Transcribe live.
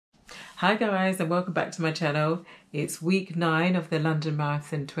Hi guys, and welcome back to my channel. It's week 9 of the London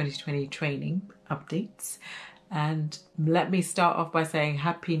Marathon 2020 training updates, and let me start off by saying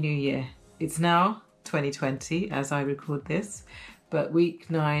Happy New Year. It's now 2020 as I record this, but week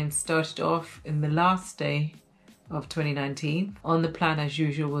 9 started off in the last day of 2019. On the plan as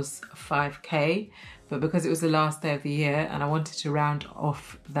usual was 5k, but because it was the last day of the year and I wanted to round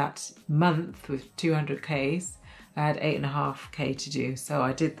off that month with 200k's, I had 8.5k to do, so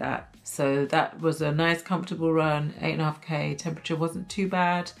I did that. So that was a nice comfortable run, 8.5k, temperature wasn't too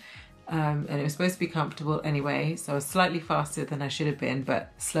bad, and it was supposed to be comfortable anyway, so I was slightly faster than I should have been,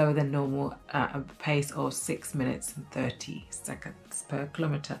 but slower than normal at a pace of 6 minutes and 30 seconds per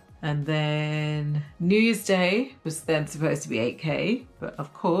kilometre. And then New Year's Day was then supposed to be 8k, but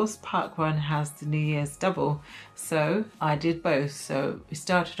of course parkrun has the New Year's double, so I did both. So we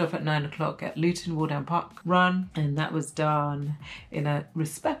started off at 9 o'clock at Luton Wardown Park Run, and that was done in a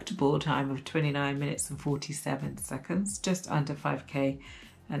respectable time of 29 minutes and 47 seconds, just under 5k,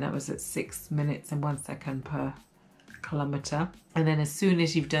 and that was at 6 minutes and 1 second per kilometre. And then as soon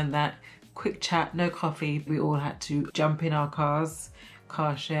as you've done that, quick chat, no coffee, we all had to jump in our cars,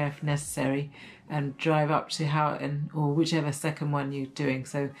 car share if necessary, and drive up to Houghton or whichever second one you're doing.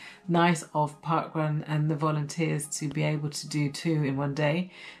 So nice of parkrun and the volunteers to be able to do 2 in one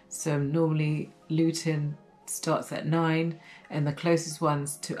day. So normally Luton starts at 9, and the closest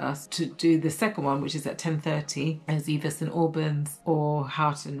ones to us to do the second one, which is at 10:30, is either St Albans or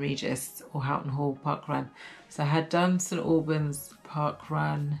Houghton Regis or Houghton Hall Parkrun. So I had done St Albans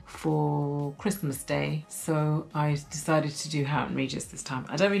Parkrun for Christmas Day, so I decided to do Houghton Regis this time.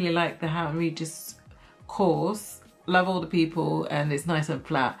 I don't really like the Houghton Regis course, love all the people and it's nice and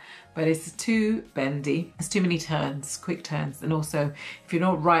flat, but it's too bendy, it's too many turns, quick turns, and also if you're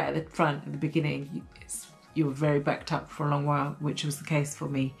not right at the front at the beginning, you're very backed up for a long while, which was the case for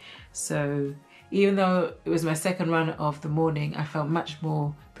me. So even though it was my second run of the morning, I felt much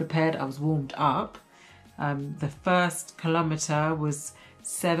more prepared. I was warmed up. The first kilometre was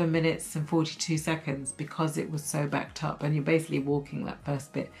 7 minutes and 42 seconds because it was so backed up, and you're basically walking that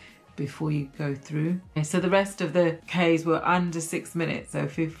first bit before you go through. And so the rest of the Ks were under 6 minutes, so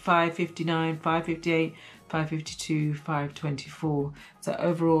 5:59, 5:58, 5:52, 5:24. So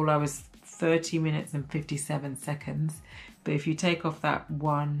overall I was 30 minutes and 57 seconds. But if you take off that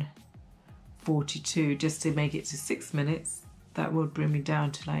 1:42 just to make it to 6 minutes, that would bring me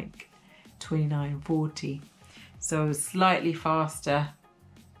down to like 29:40. So slightly faster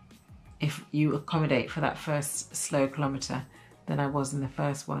if you accommodate for that first slow kilometre than I was in the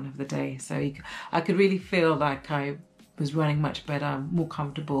first one of the day. So I could really feel like I was running much better, more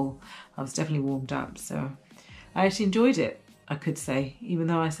comfortable. I was definitely warmed up. So I actually enjoyed it, I could say, even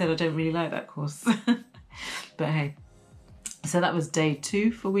though I said I don't really like that course. But hey, so that was day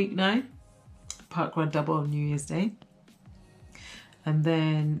 2 for week 9, parkrun double on New Year's Day. And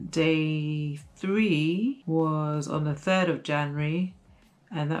then day 3 was on the 3rd of January,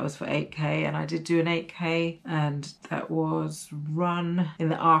 and that was for 8k, and I did do an 8k, and that was run in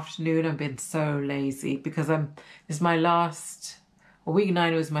the afternoon. I've been so lazy because this is my last, well, week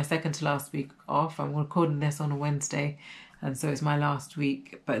 9 was my second to last week off. I'm recording this on a Wednesday, and so it's my last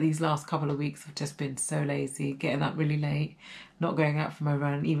week, but these last couple of weeks have just been so lazy, getting up really late, not going out for my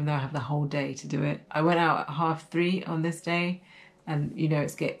run, even though I have the whole day to do it. I went out at 3:30 on this day, and you know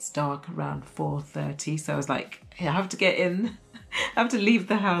it gets dark around 4:30, so I was like, hey, I have to get in, I have to leave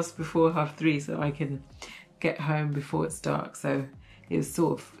the house before 3:30 so I can get home before it's dark. So it was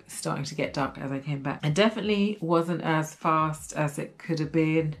sort of starting to get dark as I came back. It definitely wasn't as fast as it could have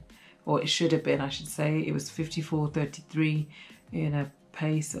been, or it should have been, I should say. It was 54:33 in a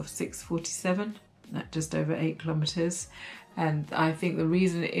pace of 6:47, at just over 8 kilometres. And I think the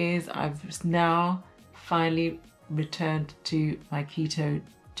reason is I've now finally returned to my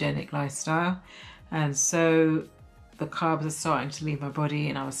ketogenic lifestyle, and so the carbs are starting to leave my body,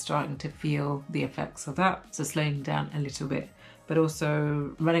 and I was starting to feel the effects of that, so slowing down a little bit. But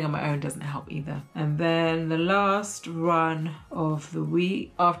also running on my own doesn't help either. And then the last run of the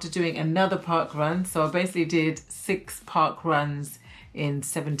week, after doing another park run, so I basically did 6 park runs in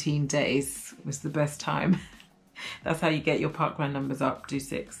 17 days, was the best time. That's how you get your park run numbers up, do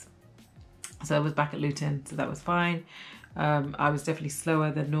 6. So I was back at Luton, so that was fine. I was definitely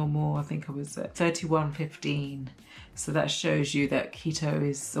slower than normal. I think I was at 31:15. So that shows you that keto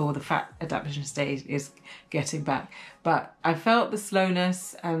is, or the fat adaptation stage is getting back. But I felt the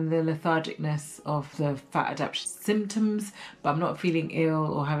slowness and the lethargicness of the fat adaptation symptoms, but I'm not feeling ill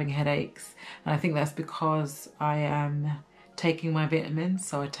or having headaches. And I think that's because I am taking my vitamins.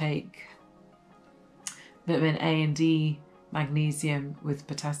 So I take vitamin A and D magnesium with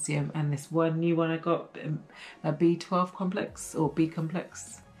potassium, and this one new one I got, a B12 complex or B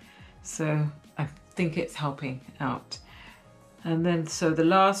complex. So I think it's helping out. And then, so the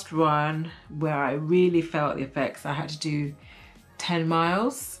last run where I really felt the effects, I had to do 10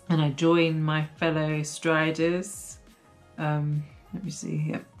 miles and I joined my fellow striders. Let me see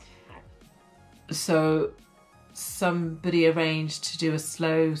here. So somebody arranged to do a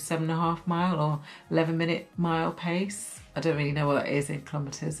slow 7.5 mile or 11-minute mile pace. I don't really know what that is in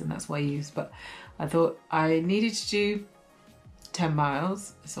kilometers, and that's what I use, but I thought I needed to do 10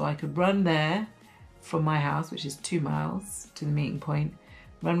 miles so I could run there from my house, which is 2 miles to the meeting point,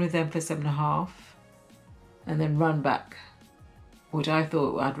 run with them for 7.5, and then run back, which I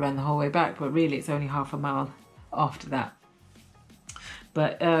thought I'd run the whole way back, but really it's only half a mile after that.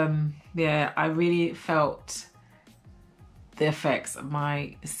 But yeah, I really felt the effects.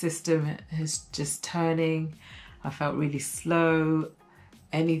 My system is just turning. I felt really slow.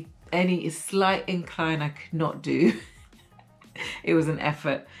 Any slight incline I could not do. It was an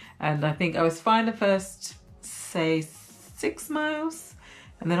effort. And I think I was fine the first, say, 6 miles.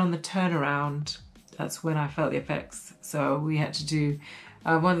 And then on the turnaround, that's when I felt the effects. So we had to do,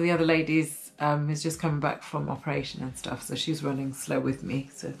 one of the other ladies is just coming back from operation and stuff. So she's running slow with me.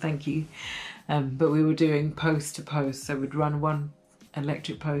 So thank you. But we were doing post to post. So we'd run one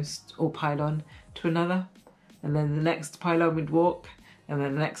electric post or pylon to another. And then the next pylon we'd walk. And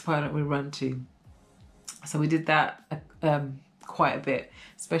then the next pylon we'd run to. So we did that quite a bit,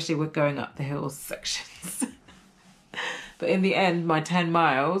 especially with going up the hills sections. But in the end, my 10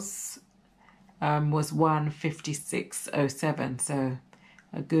 miles was 1:56:07, so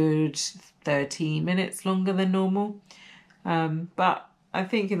a good 13 minutes longer than normal. But I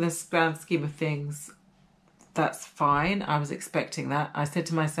think in the grand scheme of things, that's fine. I was expecting that. I said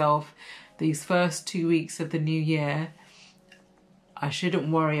to myself, these first 2 weeks of the new year, I shouldn't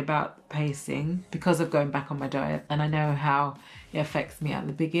worry about the pacing because of going back on my diet, and I know how it affects me at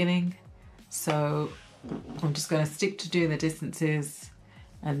the beginning. So I'm just going to stick to doing the distances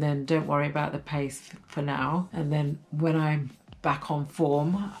and then don't worry about the pace for now. And then when I'm back on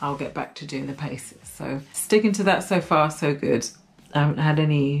form, I'll get back to doing the paces. So sticking to that so far, so good. I haven't had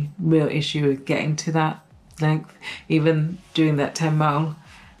any real issue with getting to that length, even doing that 10 mile.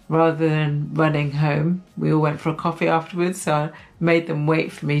 Rather than running home, we all went for a coffee afterwards, so I made them wait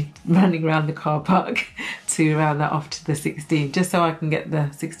for me running around the car park to round that off to the 16, just so I can get the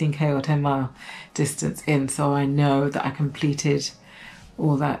 16k or 10 mile distance in, so I know that I completed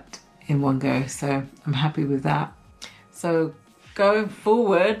all that in one go. So I'm happy with that. So going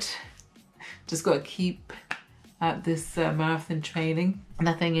forward, just got to keep at this marathon training.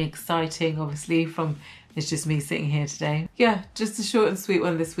 Nothing exciting, obviously, from it's just me sitting here today. Yeah, just a short and sweet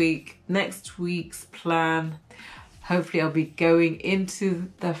one this week. Next week's plan, hopefully I'll be going into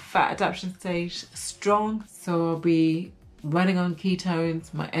the fat adaptation stage strong. So I'll be running on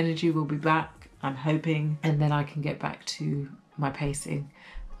ketones, my energy will be back, I'm hoping, and then I can get back to my pacing.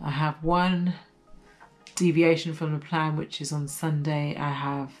 I have one deviation from the plan, which is on Sunday. I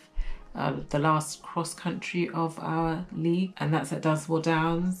have the last cross country of our league, and that's at Dunsmore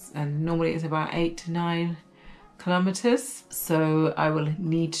Downs, and normally it's about 8 to 9 kilometers. So I will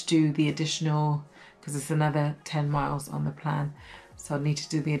need to do the additional, because it's another 10 miles on the plan, so I'll need to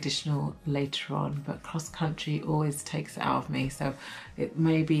do the additional later on. But cross country always takes it out of me, so it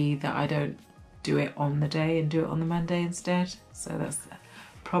may be that I don't do it on the day and do it on the Monday instead. So that's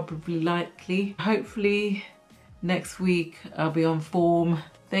probably likely. Hopefully next week I'll be on form.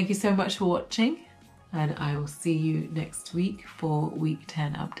 Thank you so much for watching, and I will see you next week for week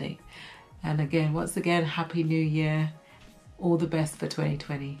 10 update. And again, once again, Happy New Year. All the best for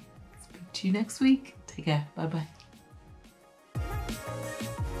 2020. Speak to you next week. Take care. Bye bye.